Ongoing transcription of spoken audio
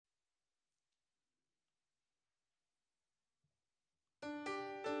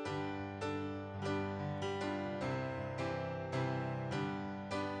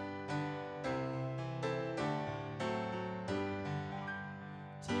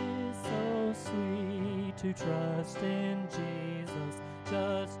to trust in Jesus,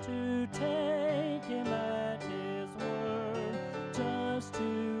 just to take him at his word, just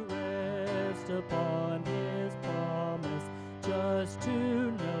to rest upon his promise, just to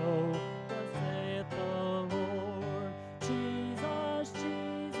know thus saith the Lord. Jesus,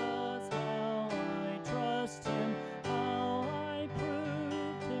 Jesus, how I trust him, how I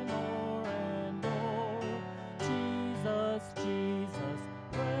proved him o'er and o'er. Jesus, Jesus,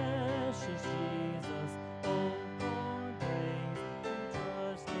 precious Jesus, oh, for grace to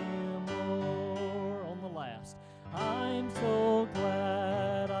trust him more. On the last, I'm so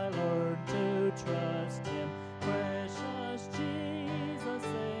glad I learned to trust him, precious Jesus,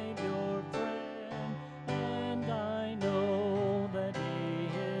 Savior, friend, and I know that he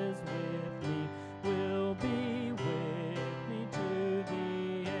is with me, will be with me to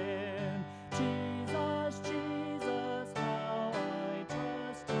the end. Jesus, Jesus, how I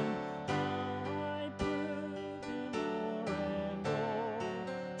trust him, how I prove him o'er and o'er.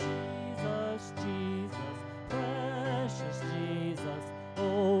 Jesus, Jesus, precious Jesus,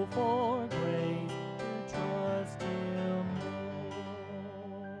 oh, for grace to trust him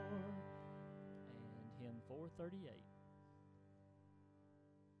more. And hymn 438.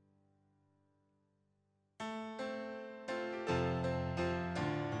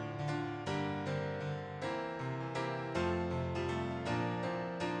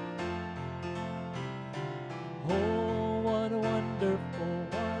 Oh, what a wonderful,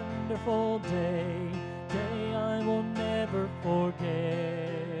 wonderful day, day I will never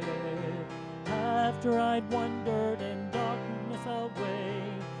forget. After I'd wandered in darkness away,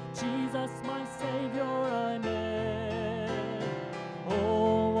 Jesus, my Savior, I met.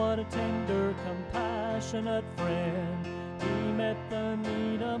 Oh, what a tender, compassionate friend, he met the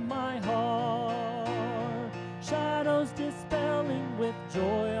need of my heart. Shadows dispelling, with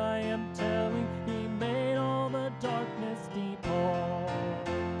joy I am telling, he made all the darkness depart.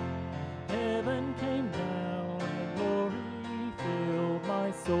 Heaven came down and glory filled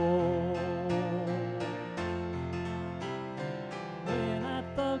my soul. When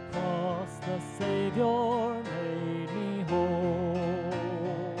at the cross the Savior made me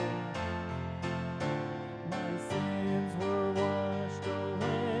whole, my sins were washed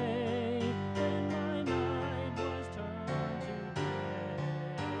away, and my night was turned to day.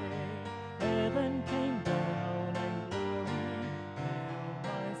 Heaven came down and glory filled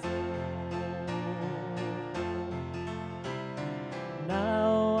my soul.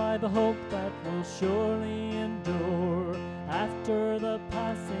 Now I've a hope that will surely endure after the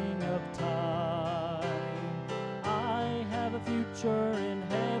passing of time. I have a future in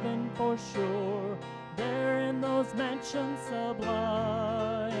heaven for sure, there in those mansions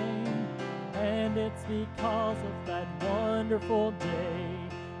sublime. And it's because of that wonderful day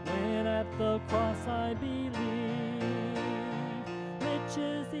when at the cross I believe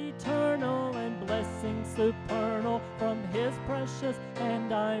riches eternal and blessings supernal from his precious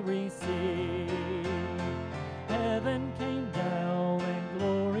hand I receive. Heaven came down and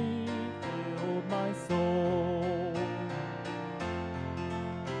glory filled my soul.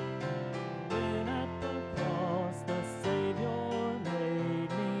 When at the cross the Savior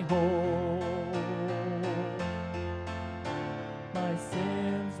made me whole, my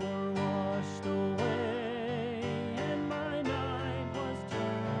sins were washed away, and my night was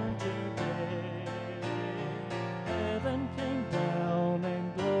turned to day. Heaven came down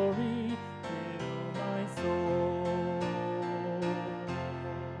and glory filled my soul.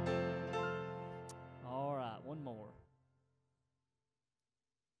 All right, one more.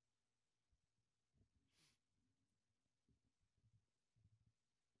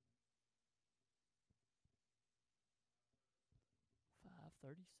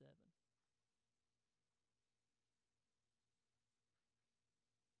 $537.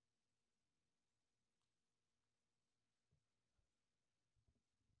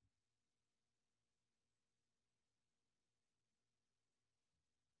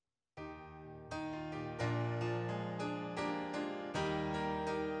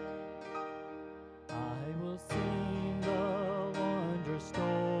 I will sing the wondrous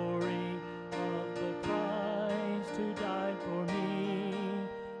story of the Christ who died for me,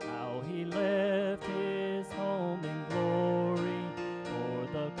 how he left his home in glory for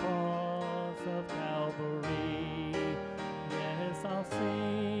the cross of Calvary. Yes, I'll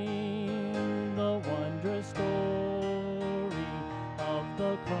sing the wondrous story of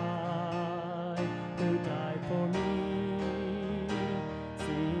the Christ who died for me.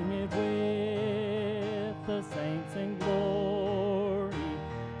 Sing it with the saints in glory,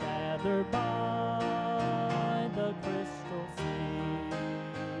 gathered by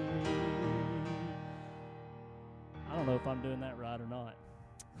know if I'm doing that right or not.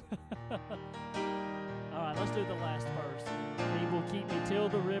 All right, let's do the last verse. He will keep me till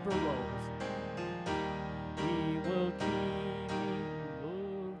the river rolls. He will keep me.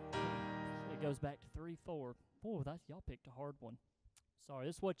 Ooh. It goes back to 3-4. Boy, y'all picked a hard one. Sorry,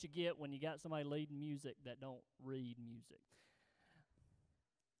 this is what you get when you got somebody leading music that don't read music.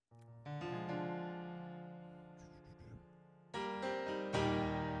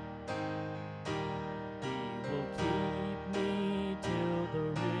 He will keep me till the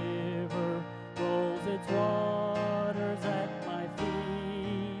river rolls its waters at my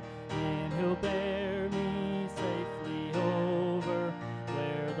feet, and he'll bear me safely over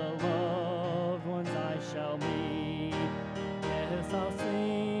where the loved ones I shall meet. Yes, I'll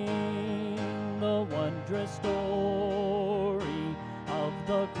sing the wondrous story of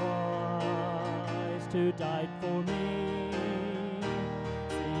the Christ who died for me.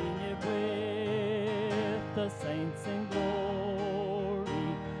 Sing it with the saints in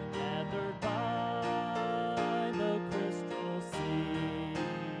glory, gathered by the crystal sea.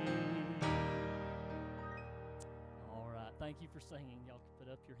 All right, thank you for singing. Y'all can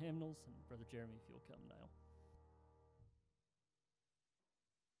put up your hymnals, and Brother Jeremy, if you'll come now.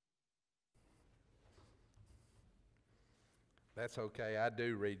 That's okay. I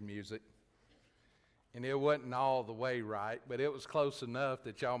do read music. And it wasn't all the way right, but it was close enough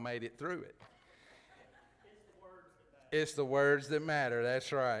that y'all made it through it. It's the words that matter.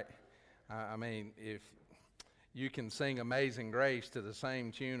 That's right. I mean, if you can sing Amazing Grace to the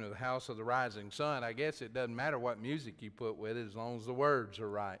same tune of the House of the Rising Sun, I guess it doesn't matter what music you put with it as long as the words are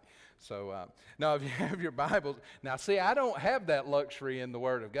right. So, now if you have your Bibles, now see, I don't have that luxury in the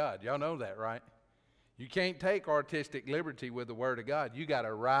Word of God. Y'all know that, right? You can't take artistic liberty with the Word of God. You got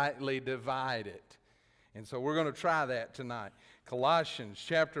to rightly divide it. And so we're going to try that tonight. Colossians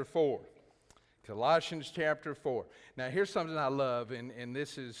chapter 4. Colossians chapter 4. Now here's something I love, and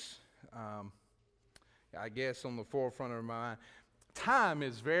this is, I guess, on the forefront of my mind. Time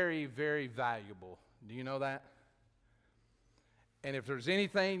is very, very valuable. Do you know that? And if there's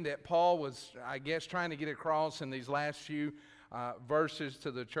anything that Paul was, I guess, trying to get across in these last few verses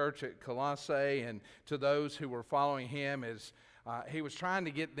to the church at Colossae and to those who were following him, is he was trying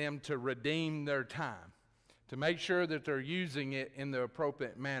to get them to redeem their time, to make sure that they're using it in the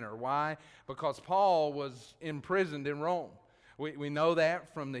appropriate manner. Why? Because Paul was imprisoned in Rome. We know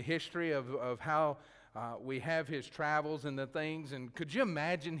that from the history of how we have his travels and the things. And could you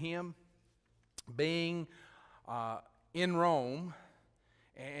imagine him being in Rome?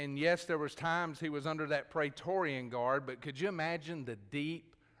 And yes, there was times he was under that Praetorian guard, but could you imagine the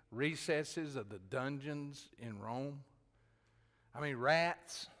deep recesses of the dungeons in Rome? I mean,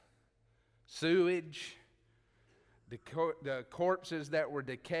 rats, sewage, the corpses that were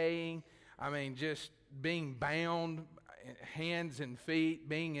decaying. I mean, just being bound, hands and feet,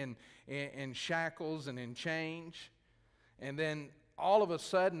 being in shackles and in chains. And then all of a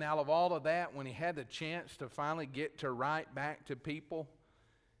sudden, out of all of that, when he had the chance to finally get to write back to people,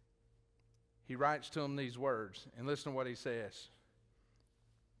 he writes to them these words. And listen to what he says.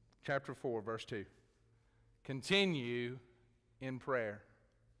 Chapter 4, verse 2. Continue in prayer,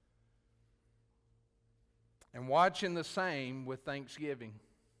 and watching the same with thanksgiving.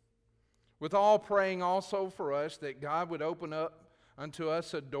 With all praying also for us, that God would open up unto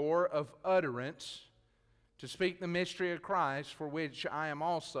us a door of utterance to speak the mystery of Christ, for which I am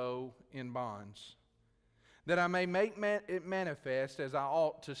also in bonds, that I may make it manifest as I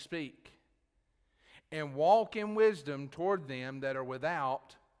ought to speak, and walk in wisdom toward them that are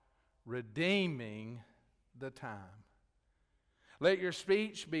without, redeeming the time. Let your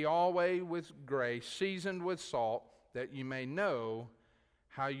speech be always with grace, seasoned with salt, that you may know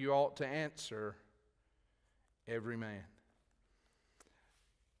how you ought to answer every man.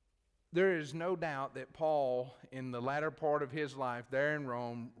 There is no doubt that Paul, in the latter part of his life there in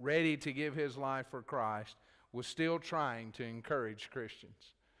Rome, ready to give his life for Christ, was still trying to encourage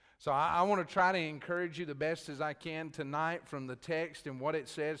Christians. So I want to try to encourage you the best as I can tonight from the text and what it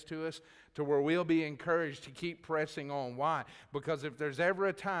says to us, to where we'll be encouraged to keep pressing on. Why? Because if there's ever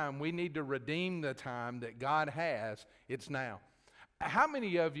a time we need to redeem the time that God has, it's now. How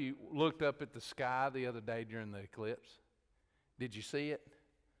many of you looked up at the sky the other day during the eclipse? Did you see it?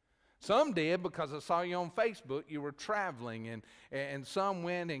 Some did, because I saw you on Facebook. You were traveling, and some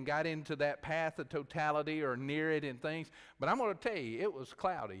went and got into that path of totality or near it and things. But I'm going to tell you, it was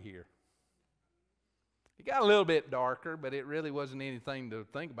cloudy here. It got a little bit darker, but it really wasn't anything to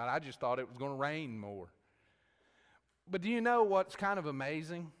think about. I just thought it was going to rain more. But do you know what's kind of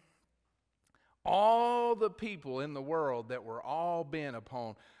amazing? All the people in the world that were all bent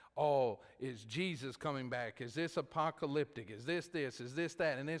upon Oh, is Jesus coming back? Is this apocalyptic? Is this, is this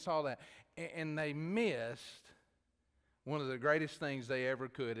that, and this all that? And they missed one of the greatest things they ever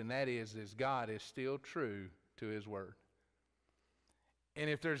could, and that is God is still true to His Word. And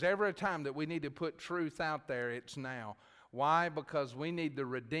if there's ever a time that we need to put truth out there, it's now. Why? Because we need to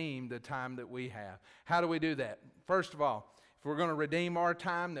redeem the time that we have. How do we do that? First of all, if we're going to redeem our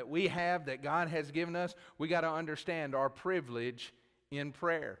time that we have, that God has given us, we got to understand our privilege in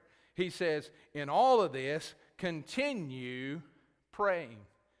prayer. He says, in all of this, continue praying.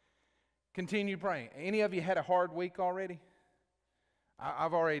 Continue praying. Any of you had a hard week already?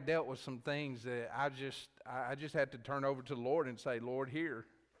 I've already dealt with some things that I just had to turn over to the Lord and say, Lord, here.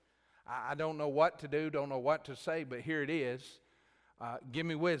 I don't know what to do, don't know what to say, but here it is. Give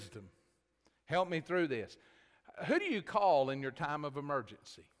me wisdom. Help me through this. Who do you call in your time of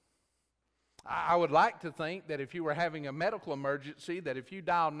emergency? I would like to think that if you were having a medical emergency, that if you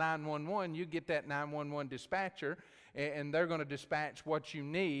dial 911, you get that 911 dispatcher, and they're going to dispatch what you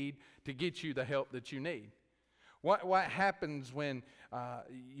need to get you the help that you need. What happens when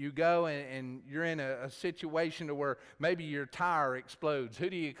you go and you're in a situation to where maybe your tire explodes? Who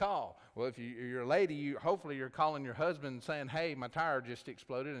do you call? Well, if you're a lady, hopefully you're calling your husband saying, hey, my tire just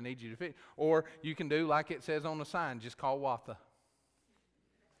exploded, I need you to fix it. Or you can do like it says on the sign, just call Watha.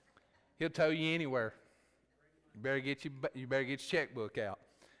 He'll tow you anywhere. You better get your checkbook out.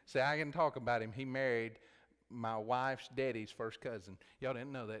 Say, I can talk about him. He married my wife's daddy's first cousin. Y'all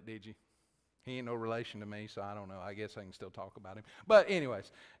didn't know that, did you? He ain't no relation to me, so I don't know. I guess I can still talk about him. But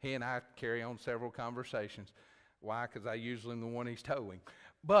anyways, he and I carry on several conversations. Why? Because I usually am the one he's towing.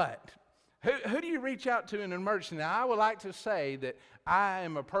 But who do you reach out to in an emergency? Now, I would like to say that I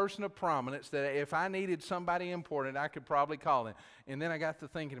am a person of prominence, that if I needed somebody important, I could probably call him. And then I got to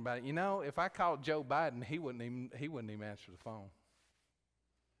thinking about it. You know, if I called Joe Biden, he wouldn't even answer the phone.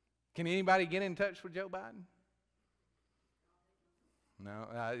 Can anybody get in touch with Joe Biden? No,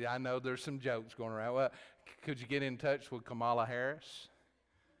 I know there's some jokes going around. Well, could you get in touch with Kamala Harris?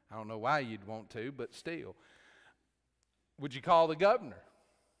 I don't know why you'd want to, but still. Would you call the governor?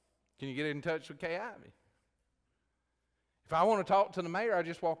 Can you get in touch with Kay Ivey? If I want to talk to the mayor, I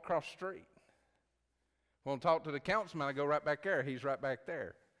just walk across the street. If I want to talk to the councilman, I go right back there. He's right back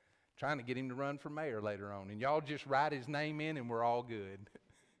there. Trying to get him to run for mayor later on. And y'all just write his name in and we're all good.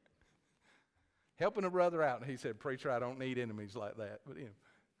 Helping a brother out. And he said, preacher, I don't need enemies like that. But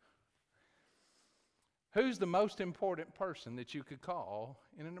who's the most important person that you could call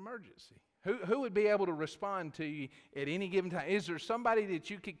in an emergency? Who would be able to respond to you at any given time? Is there somebody that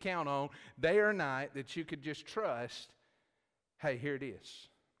you could count on day or night that you could just trust? Hey, here it is.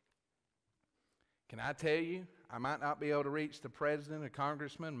 Can I tell you, I might not be able to reach the president, a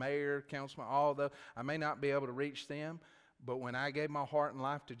congressman, mayor, councilman, all those. I may not be able to reach them. But when I gave my heart and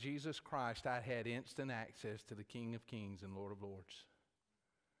life to Jesus Christ, I had instant access to the King of Kings and Lord of Lords.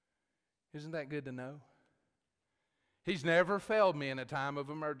 Isn't that good to know? He's never failed me in a time of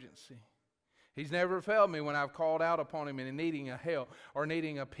emergency. He's never failed me when I've called out upon him and needing a help or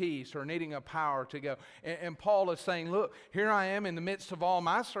needing a peace or needing a power to go. And Paul is saying, look, here I am in the midst of all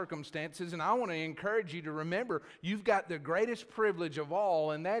my circumstances, and I want to encourage you to remember you've got the greatest privilege of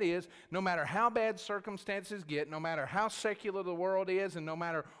all, and that is no matter how bad circumstances get, no matter how secular the world is, and no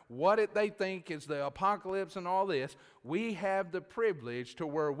matter what they think is the apocalypse and all this, we have the privilege to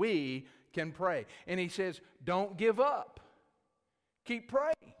where we can pray. And he says, don't give up. Keep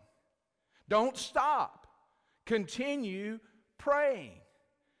praying. Don't stop. Continue praying.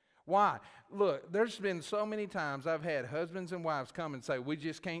 Why? Look, there's been so many times I've had husbands and wives come and say, we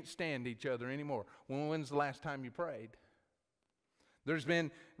just can't stand each other anymore. When's the last time you prayed? There's been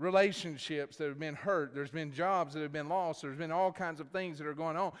relationships that have been hurt. There's been jobs that have been lost. There's been all kinds of things that are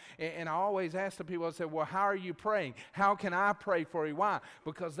going on. And I always ask the people, I say, well, how are you praying? How can I pray for you? Why?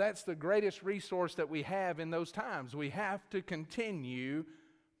 Because that's the greatest resource that we have in those times. We have to continue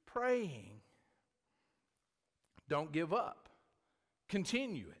praying. Don't give up.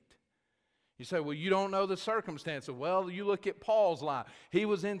 Continue it. You say, well, you don't know the circumstances. Well, you look at Paul's life. He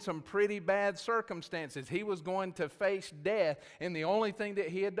was in some pretty bad circumstances. He was going to face death, and the only thing that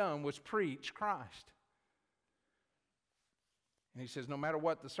he had done was preach Christ. And he says, no matter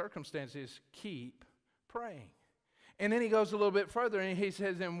what the circumstances, keep praying. And then he goes a little bit further and he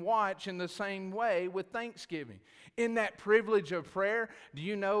says, and watch in the same way with thanksgiving. In that privilege of prayer, do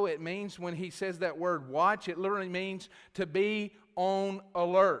you know it means when he says that word watch, it literally means to be on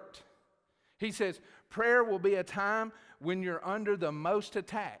alert. He says, prayer will be a time when you're under the most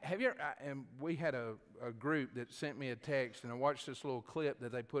attack. Have you ever, and we had a group that sent me a text, and I watched this little clip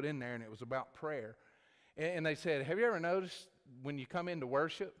that they put in there, and it was about prayer. And they said, have you ever noticed when you come into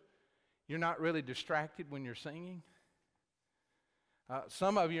worship, you're not really distracted when you're singing.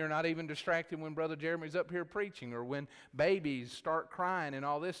 Some of you are not even distracted when Brother Jeremy's up here preaching or when babies start crying and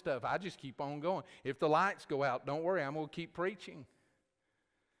all this stuff. I just keep on going. If the lights go out, don't worry, I'm going to keep preaching.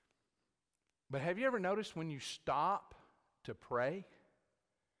 But have you ever noticed when you stop to pray,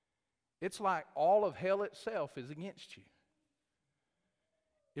 it's like all of hell itself is against you.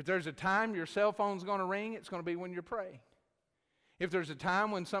 If there's a time your cell phone's going to ring, it's going to be when you're praying. If there's a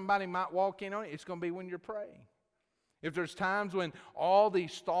time when somebody might walk in on it, it's going to be when you're praying. If there's times when all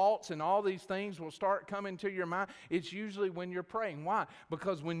these thoughts and all these things will start coming to your mind, it's usually when you're praying. Why?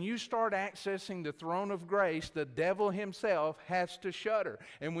 Because when you start accessing the throne of grace, the devil himself has to shudder.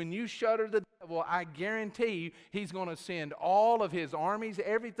 And when you shudder the devil, I guarantee you, he's going to send all of his armies,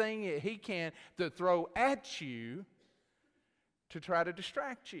 everything that he can to throw at you to try to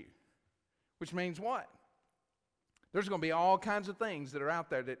distract you. Which means what? There's going to be all kinds of things that are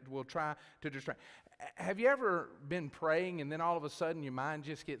out there that will try to distract. Have you ever been praying and then all of a sudden your mind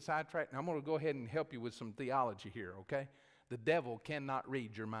just gets sidetracked? Now, I'm going to go ahead and help you with some theology here, okay? The devil cannot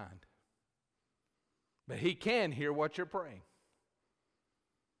read your mind. But he can hear what you're praying.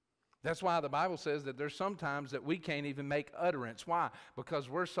 That's why the Bible says that there's sometimes that we can't even make utterance. Why? Because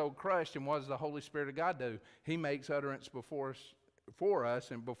we're so crushed, and what does the Holy Spirit of God do? He makes utterance for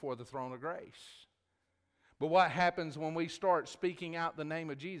us and before the throne of grace. But what happens when we start speaking out the name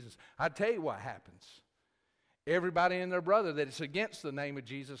of Jesus? I tell you what happens. Everybody and their brother that is against the name of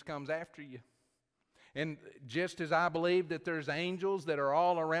Jesus comes after you. And just as I believe that there's angels that are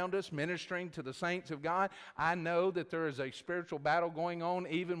all around us ministering to the saints of God, I know that there is a spiritual battle going on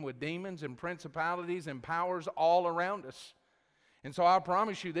even with demons and principalities and powers all around us. And so I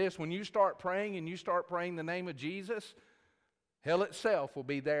promise you this, when you start praying and you start praying the name of Jesus, hell itself will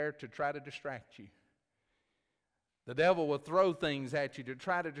be there to try to distract you. The devil will throw things at you to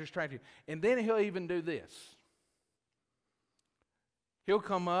try to distract you. And then he'll even do this. He'll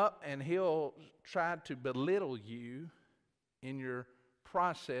come up and he'll try to belittle you in your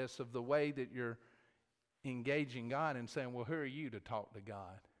process of the way that you're engaging God and saying, well, who are you to talk to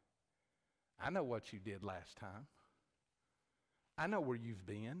God? I know what you did last time. I know where you've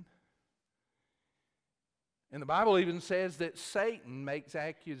been. And the Bible even says that Satan makes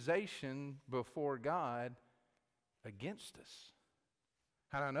accusation before God against us.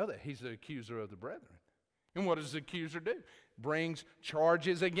 How do I know that? He's the accuser of the brethren. And what does the accuser do? Brings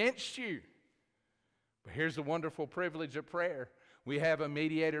charges against you. But here's the wonderful privilege of prayer. We have a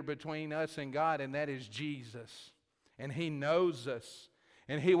mediator between us and God, and that is Jesus. And He knows us.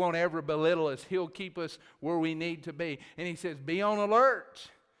 And He won't ever belittle us. He'll keep us where we need to be. And He says, be on alert.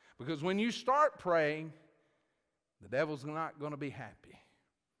 Because when you start praying, the devil's not going to be happy.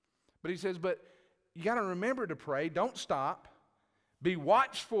 But He says, but you got to remember to pray. Don't stop. Be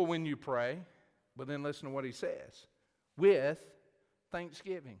watchful when you pray. But then listen to what He says. With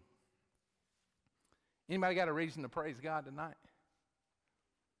thanksgiving. Anybody got a reason to praise God tonight?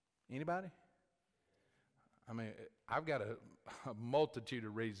 Anybody? I mean, I've got a multitude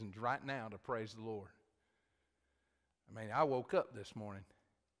of reasons right now to praise the Lord. I mean, I woke up this morning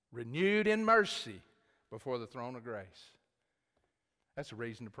renewed in mercy before the throne of grace. That's a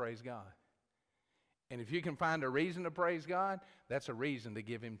reason to praise God. And if you can find a reason to praise God, that's a reason to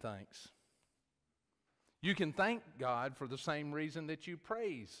give Him thanks. You can thank God for the same reason that you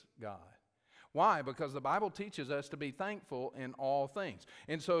praise God. Why? Because the Bible teaches us to be thankful in all things.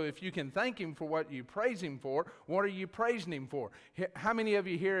 And so if you can thank Him for what you praise Him for, what are you praising Him for? How many of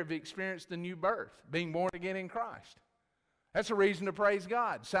you here have experienced the new birth, being born again in Christ? That's a reason to praise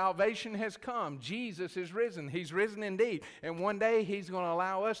God. Salvation has come. Jesus is risen. He's risen indeed. And one day He's going to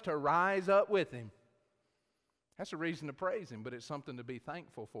allow us to rise up with Him. That's a reason to praise Him, but it's something to be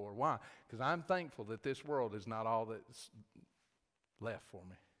thankful for. Why? Because I'm thankful that this world is not all that's left for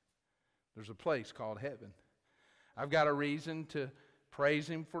me. There's a place called heaven. I've got a reason to praise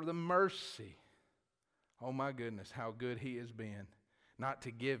Him for the mercy. Oh my goodness, how good He has been, not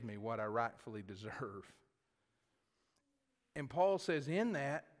to give me what I rightfully deserve. And Paul says in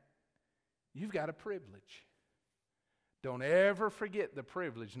that, you've got a privilege. Don't ever forget the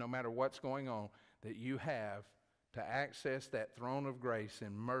privilege, no matter what's going on, that you have to access that throne of grace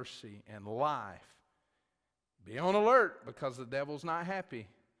and mercy and life. Be on alert because the devil's not happy,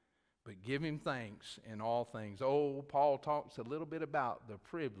 but give Him thanks in all things. Oh, Paul talks a little bit about the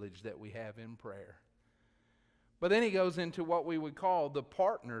privilege that we have in prayer. But then he goes into what we would call the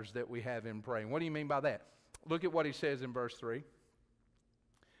partners that we have in praying. What do you mean by that? Look at what he says in verse 3.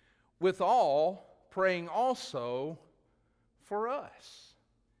 With all, praying also for us.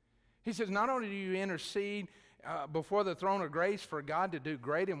 He says, not only do you intercede before the throne of grace for God to do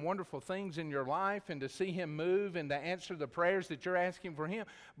great and wonderful things in your life and to see Him move and to answer the prayers that you're asking for Him.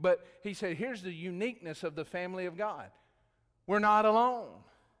 But He said, here's the uniqueness of the family of God. We're not alone.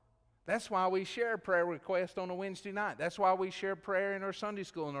 That's why we share prayer requests on a Wednesday night. That's why we share prayer in our Sunday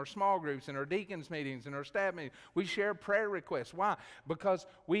school, in our small groups, in our deacons meetings, in our staff meetings. We share prayer requests. Why? Because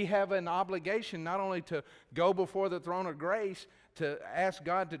we have an obligation not only to go before the throne of grace to ask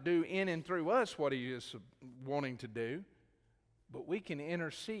God to do in and through us what He is wanting to do, but we can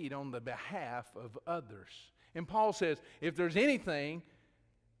intercede on the behalf of others. And Paul says, if there's anything,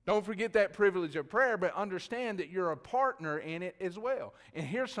 don't forget that privilege of prayer, but understand that you're a partner in it as well. And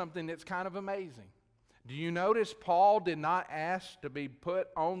here's something that's kind of amazing. Do you notice Paul did not ask to be put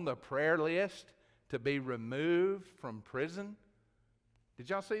on the prayer list to be removed from prison?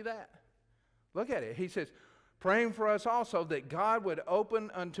 Did y'all see that? Look at it. He says, praying for us also that God would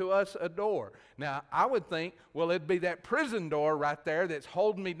open unto us a door. Now, I would think, well, it'd be that prison door right there that's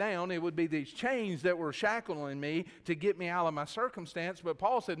holding me down. It would be these chains that were shackling me to get me out of my circumstance. But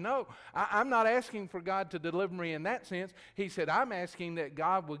Paul said, no, I'm not asking for God to deliver me in that sense. He said, I'm asking that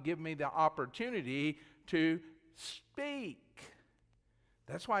God will give me the opportunity to speak.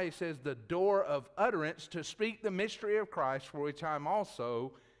 That's why he says the door of utterance to speak the mystery of Christ, for which I'm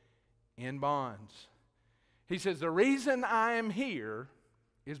also in bonds. He says, the reason I am here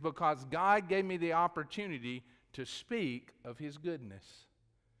is because God gave me the opportunity to speak of His goodness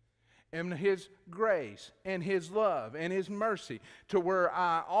and His grace and His love and His mercy, to where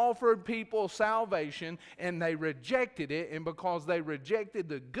I offered people salvation and they rejected it. And because they rejected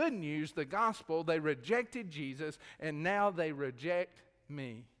the good news, the gospel, they rejected Jesus, and now they reject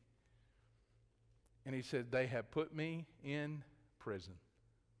me. And he said, they have put me in prison.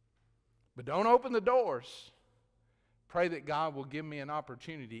 But don't open the doors. Pray that God will give me an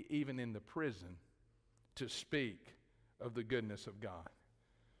opportunity, even in the prison, to speak of the goodness of God.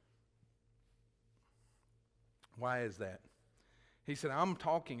 Why is that? He said, I'm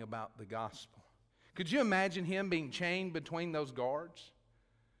talking about the gospel. Could you imagine him being chained between those guards?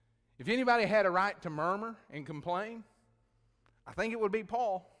 If anybody had a right to murmur and complain, I think it would be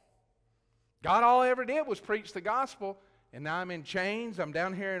Paul. God all I ever did was preach the gospel, and now I'm in chains. I'm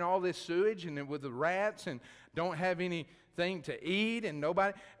down here in all this sewage and with the rats and don't have anything to eat and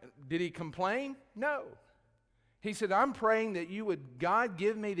nobody. Did he complain? No. He said, I'm praying that you would, God,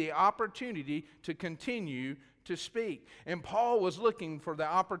 give me the opportunity to continue to speak. And Paul was looking for the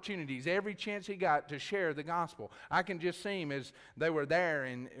opportunities, every chance he got, to share the gospel. I can just see him as they were there,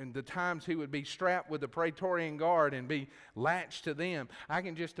 and the times he would be strapped with the Praetorian Guard and be latched to them. I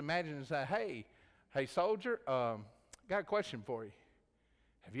can just imagine and say, hey soldier, got a question for you.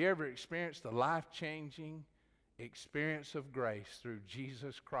 Have you ever experienced the life-changing experience of grace through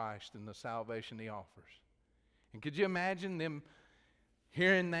Jesus Christ and the salvation He offers? And could you imagine them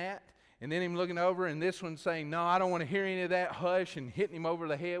hearing that? And then him looking over and this one saying, no, I don't want to hear any of that, hush, and hitting him over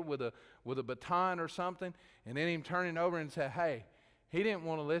the head with a baton or something. And then him turning over and say, hey, he didn't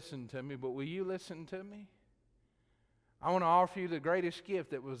want to listen to me, but will you listen to me? I want to offer you the greatest gift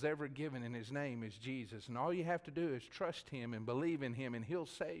that was ever given, and His name is Jesus. And all you have to do is trust Him and believe in Him, and He'll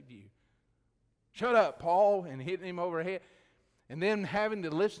save you. Shut up, Paul, and hitting him over the head. And then having to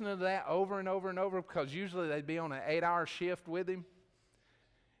listen to that over and over and over, because usually they'd be on an 8-hour shift with him.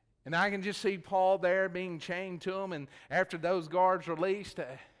 And I can just see Paul there being chained to him, and after those guards released,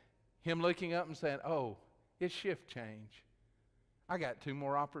 him looking up and saying, oh, it's shift change. I got 2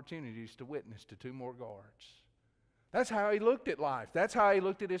 more opportunities to witness to 2 more guards. That's how he looked at life. That's how he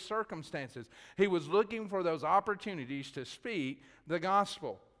looked at his circumstances. He was looking for those opportunities to speak the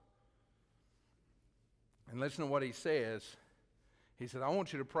gospel. And listen to what he says. He said, I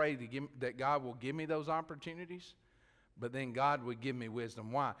want you to pray that God will give me those opportunities, but then God would give me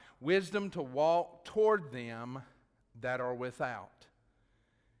wisdom. Why? Wisdom to walk toward them that are without.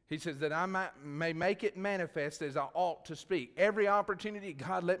 He says that I may make it manifest as I ought to speak. Every opportunity,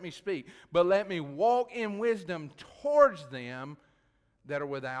 God, let me speak. But let me walk in wisdom towards them that are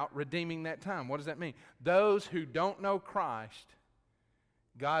without, redeeming that time. What does that mean? Those who don't know Christ,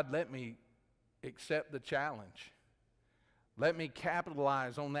 God, let me accept the challenge. Let me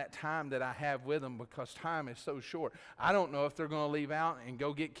capitalize on that time that I have with them, because time is so short. I don't know if they're going to leave out and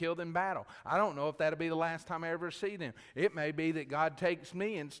go get killed in battle. I don't know if that'll be the last time I ever see them. It may be that God takes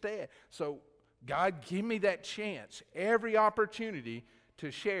me instead. So God, give me that chance, every opportunity to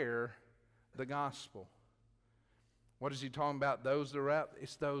share the gospel. What is he talking about? Those that are out?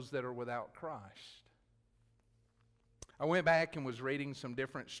 It's those that are without Christ. I went back and was reading some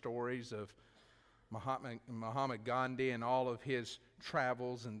different stories of Mahatma Gandhi and all of his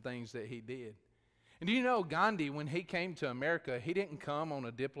travels and things that he did. And do you know Gandhi, when he came to America, he didn't come on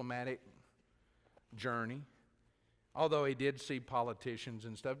a diplomatic journey, although he did see politicians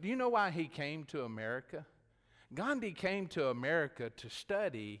and stuff. Do you know why he came to America? Gandhi came to America to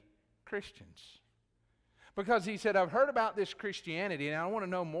study Christians. Because he said, I've heard about this Christianity, and I want to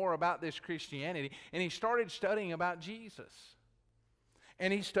know more about this Christianity. And he started studying about Jesus.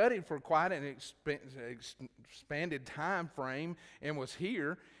 And he studied for quite an expanded time frame and was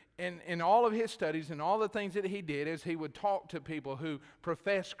here. And in all of his studies and all the things that he did, as he would talk to people who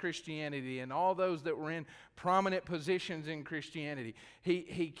professed Christianity and all those that were in prominent positions in Christianity,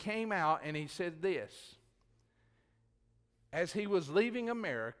 he came out and he said this. As he was leaving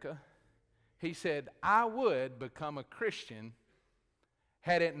America, he said, I would become a Christian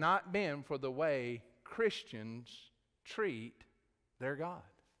had it not been for the way Christians treat their God.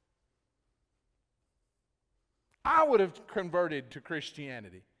 I would have converted to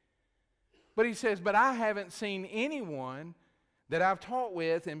Christianity. But he says, but I haven't seen anyone that I've taught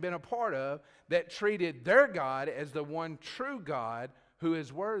with and been a part of that treated their God as the one true God who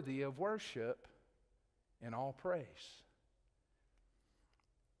is worthy of worship and all praise.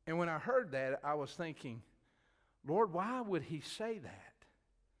 And when I heard that, I was thinking, Lord, why would he say that?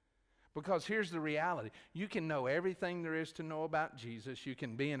 Because here's the reality. You can know everything there is to know about Jesus. You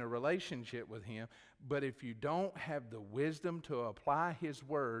can be in a relationship with him. But if you don't have the wisdom to apply his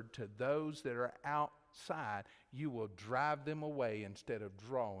word to those that are outside, you will drive them away instead of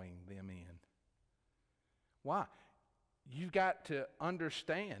drawing them in. Why? You've got to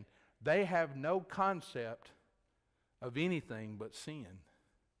understand they have no concept of anything but sin.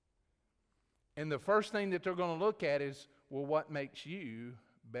 And the first thing that they're going to look at is, well, what makes you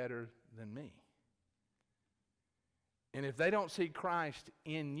better than me? And if they don't see Christ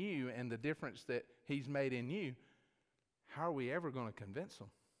in you and the difference that he's made in you, how are we ever going to convince them?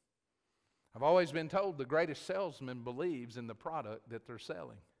 I've always been told the greatest salesman believes in the product that they're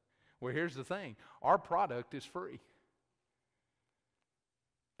selling. Well, here's the thing. Our product is free.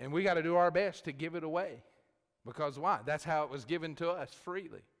 And we got to do our best to give it away. Because why? That's how it was given to us,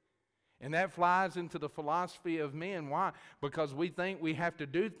 freely. And that flies into the philosophy of men. Why? Because we think we have to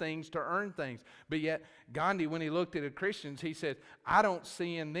do things to earn things. But yet, Gandhi, when he looked at the Christians, he said, I don't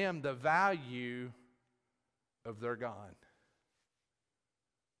see in them the value of their God.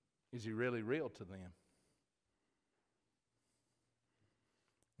 Is he really real to them?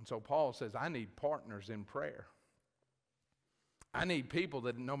 And so Paul says, I need partners in prayer. I need people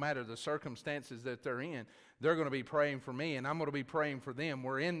that no matter the circumstances that they're in, they're going to be praying for me and I'm going to be praying for them.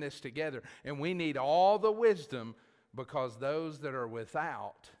 We're in this together. And we need all the wisdom because those that are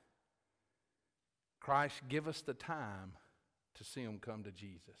without, Christ, give us the time to see them come to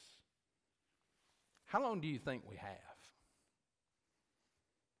Jesus. How long do you think we have?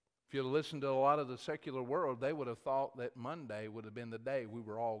 If you'd listened to a lot of the secular world, they would have thought that Monday would have been the day we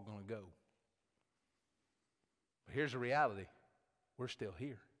were all going to go. But here's the reality. We're still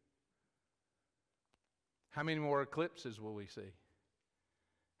here. How many more eclipses will we see?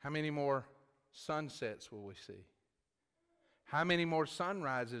 How many more sunsets will we see? How many more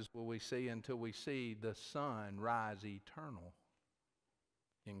sunrises will we see until we see the sun rise eternal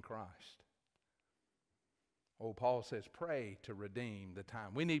in Christ? Oh, Paul says, pray to redeem the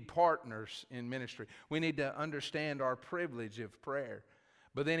time. We need partners in ministry. We need to understand our privilege of prayer.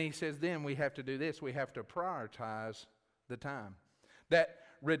 But then he says, then we have to do this. We have to prioritize the time. That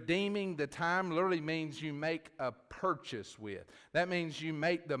redeeming the time literally means you make a purchase with. That means you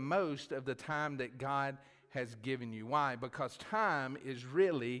make the most of the time that God has given you. Why? Because time is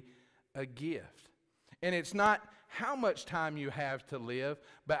really a gift. And it's not how much time you have to live,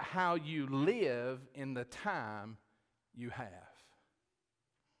 but how you live in the time you have.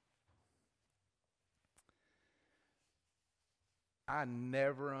 I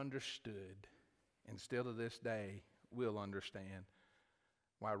never understood, and still to this day will understand,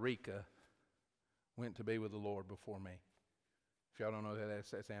 why Rika went to be with the Lord before me. If y'all don't know who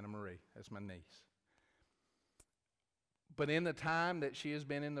that's Anna Marie. That's my niece. But in the time that she has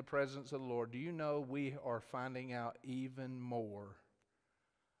been in the presence of the Lord, do you know we are finding out even more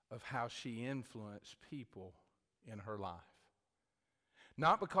of how she influenced people in her life?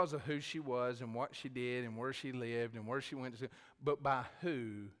 Not because of who she was and what she did and where she lived and where she went to, but by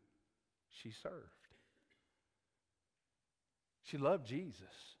who she served. She loved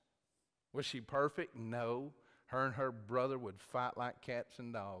Jesus. Was she perfect? No. Her and her brother would fight like cats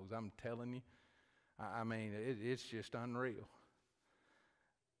and dogs. I'm telling you. I mean, it's just unreal.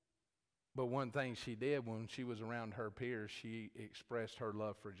 But one thing she did when she was around her peers, she expressed her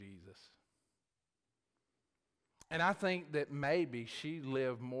love for Jesus. And I think that maybe she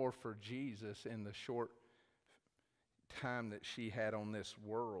lived more for Jesus in the short time that she had on this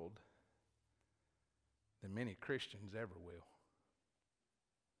world than many Christians ever will.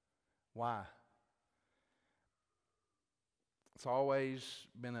 Why? It's always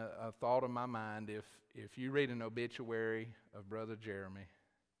been a thought in my mind, if you read an obituary of Brother Jeremy,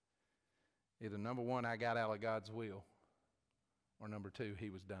 either number one, I got out of God's will, or number two, he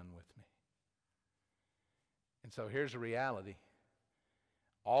was done with me. And so here's the reality.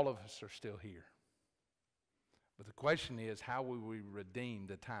 All of us are still here. But the question is, how will we redeem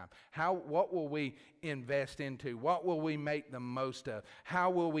the time? What will we invest into? What will we make the most of?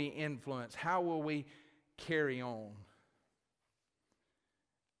 How will we influence? How will we carry on?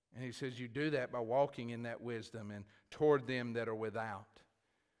 And he says you do that by walking in that wisdom and toward them that are without.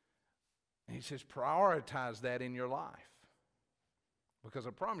 And he says prioritize that in your life. Because I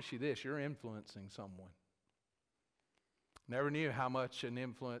promise you this, you're influencing someone. Never knew how much an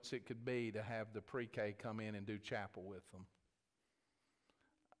influence it could be to have the pre-K come in and do chapel with them.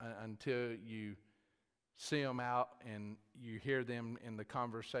 Until you see them out and you hear them in the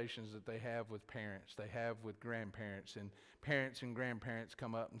conversations that they have with parents, they have with grandparents, and parents and grandparents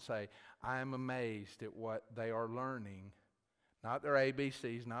come up and say, I am amazed at what they are learning. Not their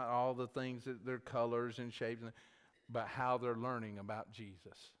ABCs, not all the things, that their colors and shapes, but how they're learning about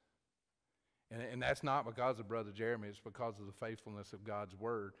Jesus. And that's not because of Brother Jeremy. It's because of the faithfulness of God's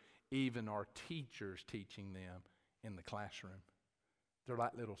Word. Even our teachers teaching them in the classroom. They're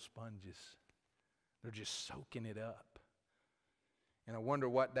like little sponges. They're just soaking it up. And I wonder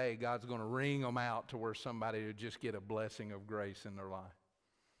what day God's going to wring them out to where somebody will just get a blessing of grace in their life.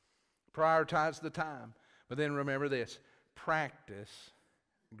 Prioritize the time. But then remember this. Practice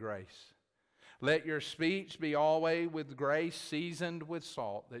grace. Let your speech be always with grace, seasoned with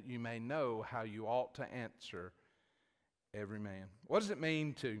salt, that you may know how you ought to answer every man. What does it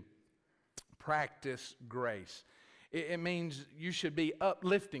mean to practice grace? It means you should be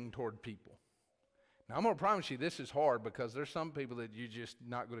uplifting toward people. Now, I'm going to promise you this is hard because there's some people that you're just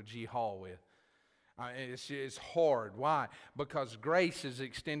not going to gee-haw with. It's hard. Why? Because grace is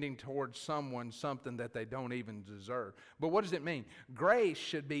extending towards someone something that they don't even deserve. But what does it mean? Grace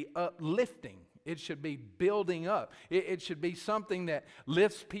should be uplifting. It should be building up. It should be something that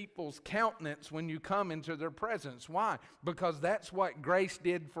lifts people's countenance when you come into their presence. Why? Because that's what grace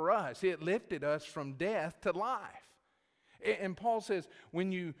did for us. It lifted us from death to life. And Paul says,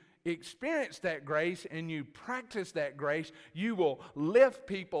 when you experience that grace and you practice that grace, you will lift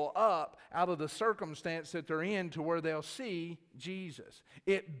people up out of the circumstance that they're in to where they'll see Jesus.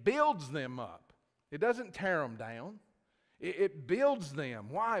 It builds them up. It doesn't tear them down. It builds them.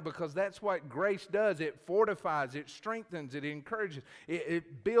 Why? Because that's what grace does. It fortifies, it strengthens, it encourages.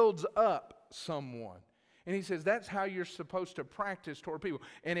 It builds up someone. And he says that's how you're supposed to practice toward people.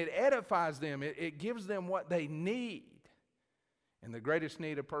 And it edifies them. It gives them what they need. And the greatest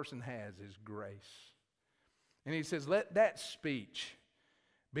need a person has is grace. And he says, let that speech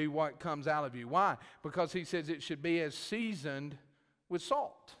be what comes out of you. Why? Because he says it should be as seasoned with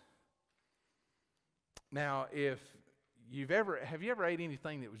salt. Now, have you ever ate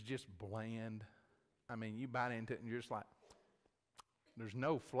anything that was just bland? I mean, you bite into it and you're just like, there's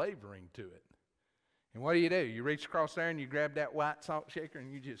no flavoring to it. And what do? You reach across there and you grab that white salt shaker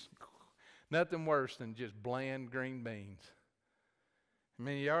and you just, nothing worse than just bland green beans. I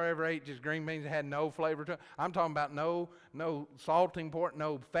mean, y'all ever ate just green beans that had no flavor to it? I'm talking about no salting port,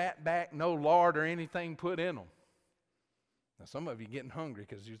 no fat back, no lard or anything put in them. Now, some of you getting hungry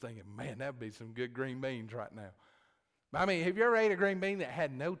because you're thinking, man, that'd be some good green beans right now. But I mean, have you ever ate a green bean that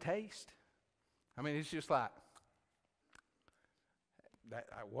had no taste? I mean, it's just like,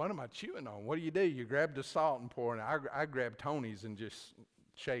 what am I chewing on? What do? You grab the salt and pour it. I grab Tony's and just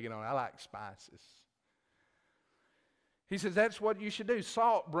shake it on. I like spices. He says that's what you should do.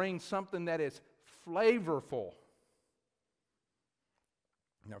 Salt brings something that is flavorful.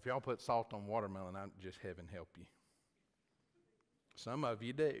 Now, if y'all put salt on watermelon, I'm just heaven help you. Some of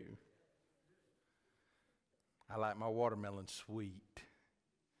you do. I like my watermelon sweet.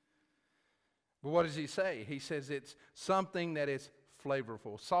 But what does he say? He says it's something that is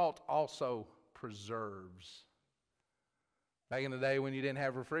flavorful. Salt also preserves. Back in the day when you didn't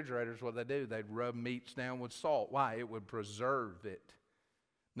have refrigerators, what they do? They'd rub meats down with salt. Why? It would preserve it.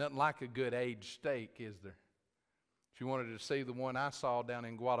 Nothing like a good aged steak, is there? If you wanted to see the one I saw down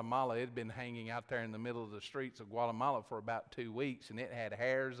in Guatemala, it had been hanging out there in the middle of the streets of Guatemala for about 2 weeks, and it had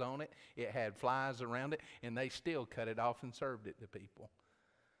hairs on it, it had flies around it, and they still cut it off and served it to people.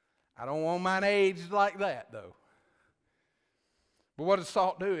 I don't want mine aged like that, though. But what does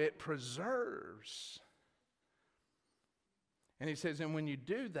salt do? It preserves. And he says, and when you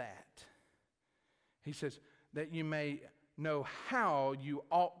do that, he says, that you may know how you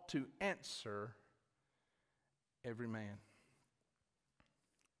ought to answer every man.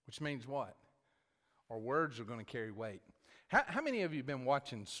 Which means what? Our words are going to carry weight. How many of you have been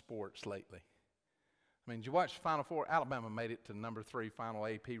watching sports lately? I mean, did you watch Final Four? Alabama made it to number 3 final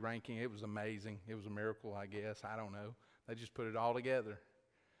AP ranking. It was amazing. It was a miracle, I guess. I don't know. They just put it all together.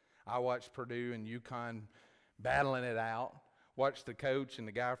 I watched Purdue and UConn battling it out. Watched the coach and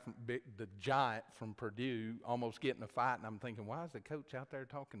the guy from the giant from Purdue almost get in a fight, and I'm thinking, why is the coach out there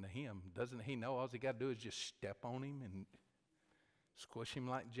talking to him? Doesn't he know all he got to do is just step on him and squish him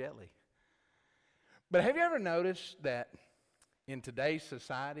like jelly? But have you ever noticed that in today's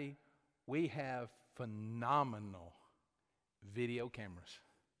society, we have phenomenal video cameras?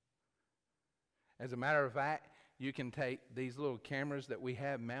 As a matter of fact, you can take these little cameras that we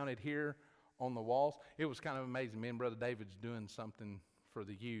have mounted here on the walls. It was kind of amazing. Me and Brother David's doing something for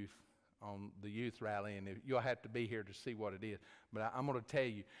the youth on the youth rally, and you'll have to be here to see what it is. But I'm going to tell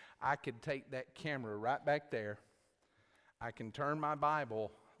you, I could take that camera right back there. I can turn my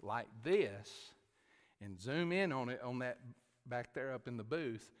Bible like this and zoom in on it on that back there up in the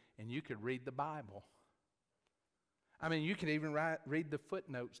booth, and you could read the Bible. I mean, you can even read the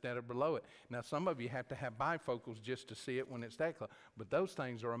footnotes that are below it. Now, some of you have to have bifocals just to see it when it's that close. But those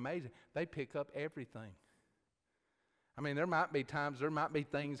things are amazing. They pick up everything. I mean, there might be times, there might be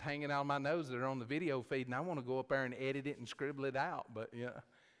things hanging out of my nose that are on the video feed, and I want to go up there and edit it and scribble it out. But, yeah.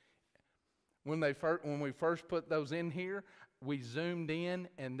 When we first put those in here, we zoomed in,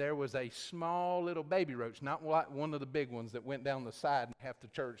 and there was a small little baby roach, not like one of the big ones that went down the side, and half the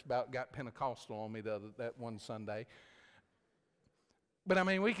church about got Pentecostal on me that one Sunday. But, I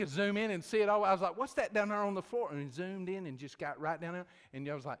mean, we could zoom in and see it all. I was like, what's that down there on the floor? And we zoomed in and just got right down there. And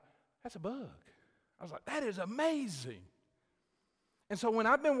I was like, that's a bug. I was like, that is amazing. And so when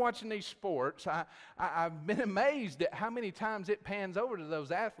I've been watching these sports, I've been amazed at how many times it pans over to those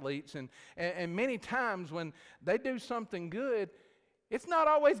athletes. And many times when they do something good, it's not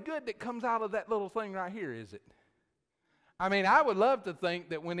always good that comes out of that little thing right here, is it? I mean, I would love to think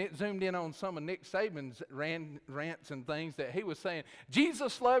that when it zoomed in on some of Nick Saban's rants and things that he was saying,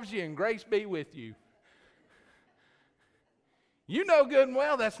 Jesus loves you and grace be with you. You know good and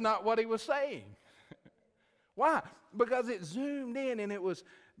well that's not what he was saying. Why? Because it zoomed in and it was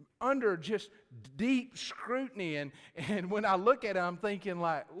under just deep scrutiny. And when I look at it, I'm thinking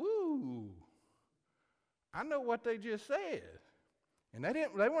like, ooh, I know what they just said. And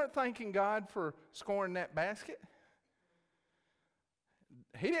they weren't thanking God for scoring that basket.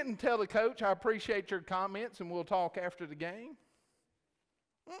 He didn't tell the coach, I appreciate your comments and we'll talk after the game.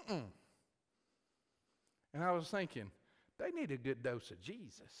 And I was thinking, they need a good dose of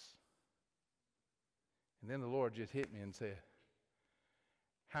Jesus. And then the Lord just hit me and said,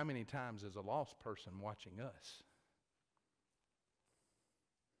 how many times is a lost person watching us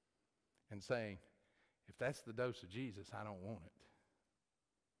and saying, if that's the dose of Jesus, I don't want it.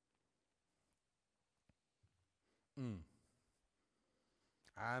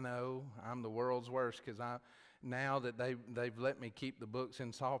 I know I'm the world's worst because now that they've let me keep the books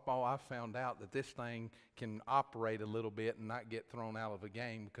in softball, I found out that this thing can operate a little bit and not get thrown out of a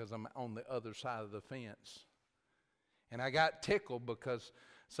game because I'm on the other side of the fence. And I got tickled because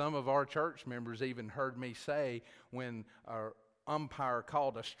some of our church members even heard me say when our umpire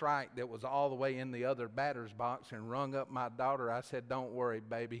called a strike that was all the way in the other batter's box and rung up my daughter, I said, don't worry,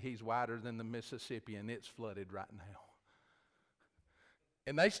 baby, he's wider than the Mississippi and it's flooded right now.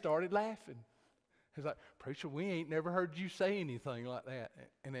 And they started laughing. It's like, preacher, we ain't never heard you say anything like that.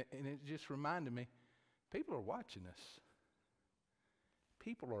 And it just reminded me, people are watching us.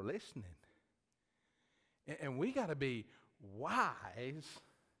 People are listening. And we got to be wise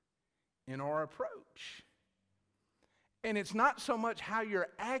in our approach. And it's not so much how you're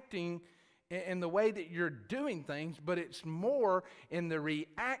acting in the way that you're doing things, but it's more in the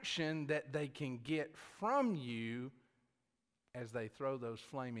reaction that they can get from you as they throw those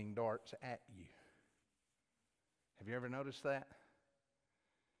flaming darts at you. Have you ever noticed that?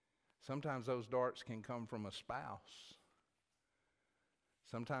 Sometimes those darts can come from a spouse.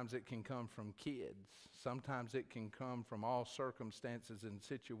 Sometimes it can come from kids. Sometimes it can come from all circumstances and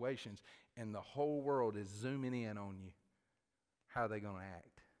situations, and the whole world is zooming in on you. How are they going to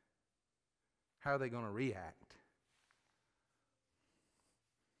act? How are they going to react?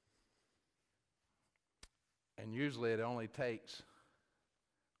 And usually it only takes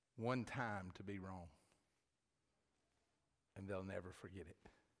one time to be wrong. And they'll never forget it.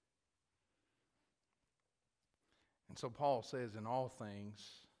 And so Paul says, in all things,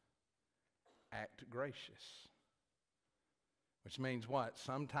 act gracious. Which means what?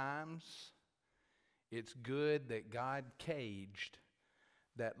 Sometimes it's good that God caged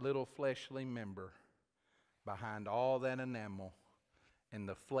that little fleshly member behind all that enamel and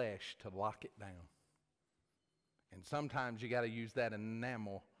the flesh to lock it down. And sometimes you got to use that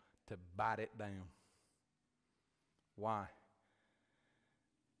enamel to bite it down. Why?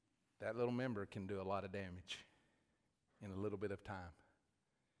 That little member can do a lot of damage in a little bit of time.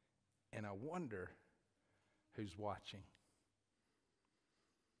 And I wonder who's watching.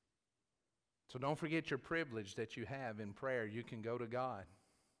 So don't forget your privilege that you have in prayer. You can go to God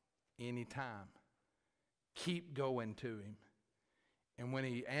anytime. Keep going to Him. And when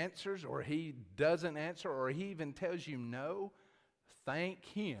He answers or He doesn't answer or He even tells you no, thank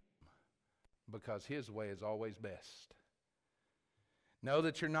Him, because His way is always best. Know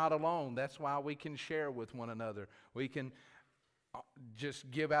that you're not alone. That's why we can share with one another. We can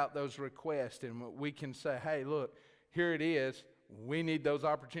just give out those requests, and we can say, hey, look, here it is. We need those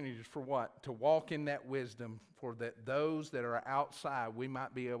opportunities for what? To walk in that wisdom, for that those that are outside, we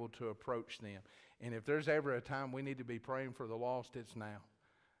might be able to approach them. And if there's ever a time we need to be praying for the lost, it's now.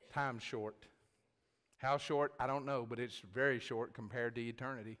 Time's short. How short? I don't know, but it's very short compared to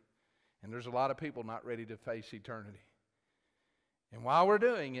eternity. And there's a lot of people not ready to face eternity. And while we're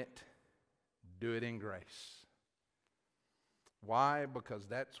doing it, do it in grace. Why? Because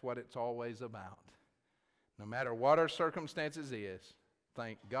that's what it's always about. No matter what our circumstances is,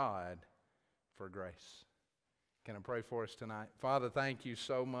 thank God for grace. Can I pray for us tonight? Father, thank you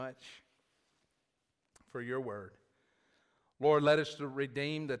so much for your word. Lord, let us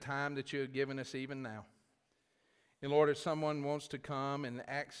redeem the time that you have given us even now. And Lord, if someone wants to come and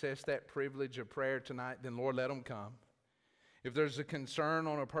access that privilege of prayer tonight, then Lord, let them come. If there's a concern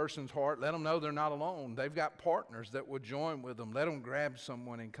on a person's heart, let them know they're not alone. They've got partners that will join with them. Let them grab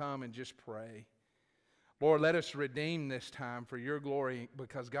someone and come and just pray. Lord, let us redeem this time for your glory,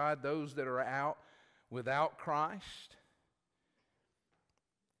 because God, those that are out without Christ,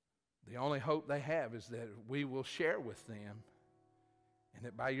 the only hope they have is that we will share with them, and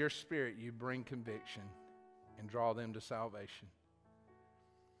that by your Spirit you bring conviction and draw them to salvation.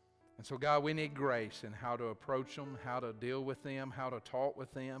 And so, God, we need grace in how to approach them, how to deal with them, how to talk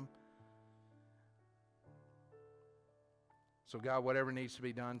with them. So, God, whatever needs to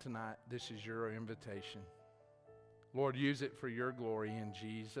be done tonight, this is your invitation. Lord, use it for your glory in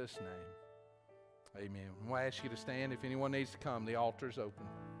Jesus' name. Amen. I'm going to ask you to stand. If anyone needs to come, the altar's open.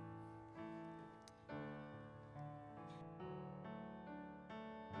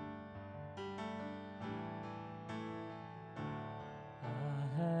 I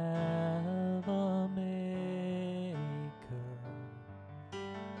have a Maker.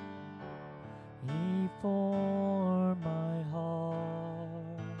 He formed my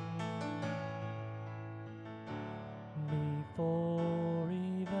heart before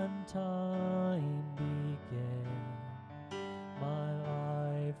even time began. My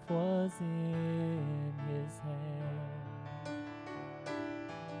life was in His hand.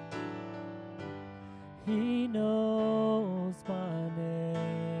 He knows my name.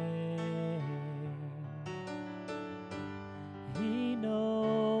 He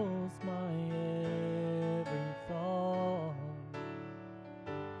knows my every thought.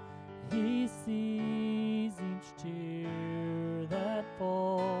 He sees each tear that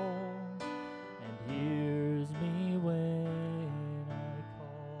falls and hears me when I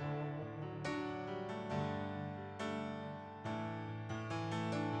call.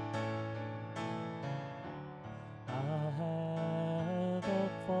 I have a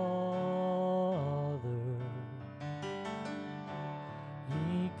Father.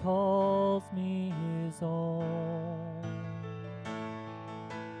 He calls me His own.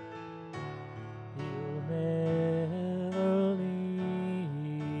 He'll never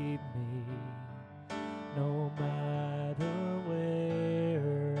leave me, no matter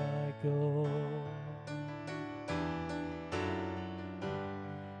where I go.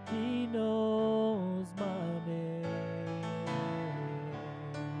 He knows my name.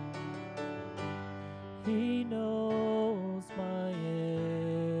 He knows my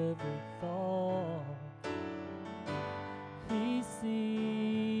every thought. He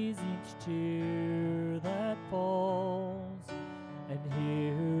sees each tear that falls and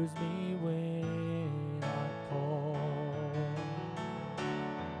hears me when I call.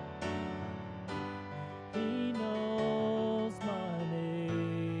 He knows my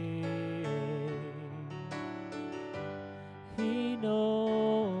name. He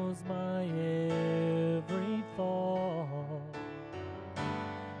knows my every thought.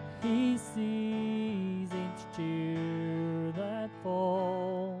 He sees each tear that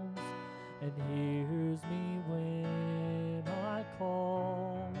falls and hears me when I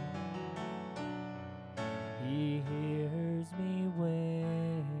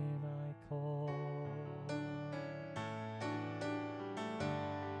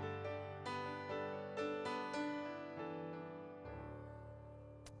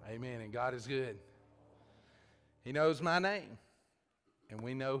Amen. And God is good. He knows my name, and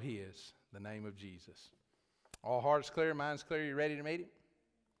we know His, the name of Jesus. All hearts clear, minds clear. You ready to meet Him?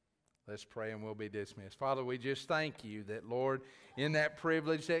 Let's pray and we'll be dismissed. Father, we just thank You that, Lord, in that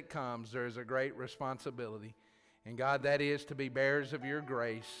privilege that comes, there is a great responsibility. And God, that is to be bearers of Your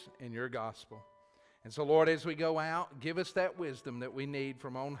grace and Your gospel. And so, Lord, as we go out, give us that wisdom that we need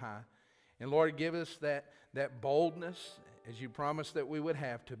from on high. And Lord, give us that boldness, as You promised that we would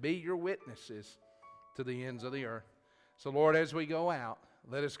have, to be Your witnesses to the ends of the earth. So, Lord, as we go out,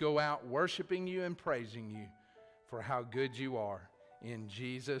 let us go out worshiping You and praising You for how good You are. In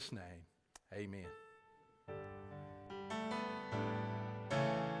Jesus' name, amen.